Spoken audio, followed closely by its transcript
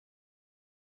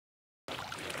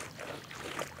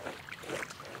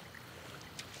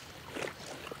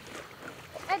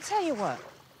tell you what.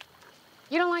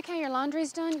 You don't like how your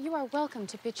laundry's done? You are welcome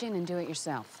to pitch in and do it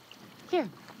yourself. Here.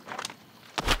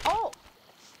 Oh!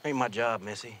 Ain't my job,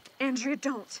 Missy. Andrea,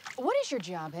 don't. What is your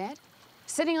job, Ed?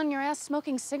 Sitting on your ass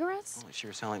smoking cigarettes? Well, it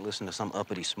sure sounds like listening to some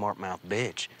uppity, smart-mouth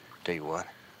bitch. Tell you what.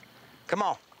 Come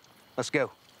on. Let's go.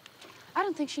 I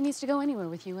don't think she needs to go anywhere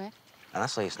with you, Ed. And I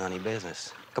say it's none of your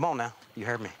business. Come on now. You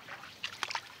heard me.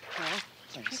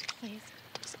 Please. Please.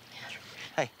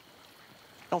 Hey,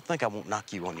 don't think I won't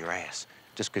knock you on your ass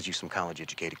just because you some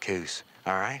college-educated coos,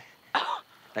 all right?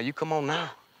 Now, you come on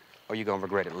now, or you gonna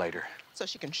regret it later. So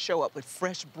she can show up with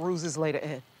fresh bruises later,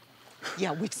 Ed.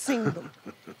 Yeah, we've seen them.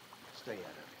 Stay out of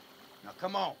it. Now,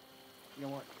 come on. You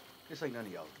know what? This ain't none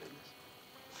of y'all's business.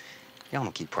 Y'all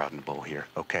don't keep prodding the bull here,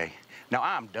 okay? Now,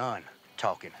 I'm done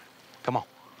talking. Come on.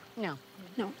 No.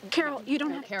 No, Carol, you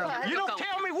don't have... Carol. You don't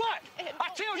tell me what! I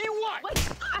tell you what!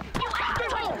 Come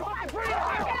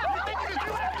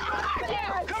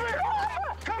here!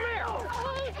 Come here!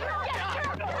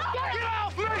 Get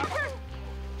off me!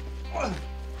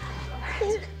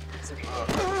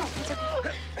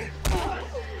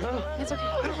 It's okay.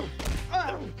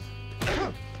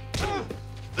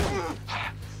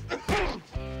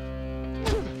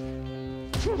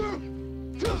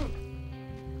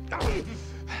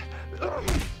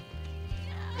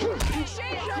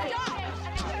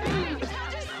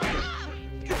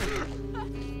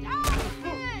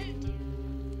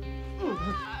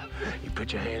 You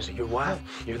put your hands on your wife,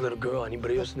 your little girl,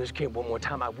 anybody else in this camp one more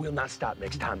time, I will not stop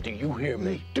next time. Do you hear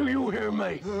me? Do you hear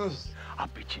me? I'll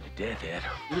beat you to death, Ed.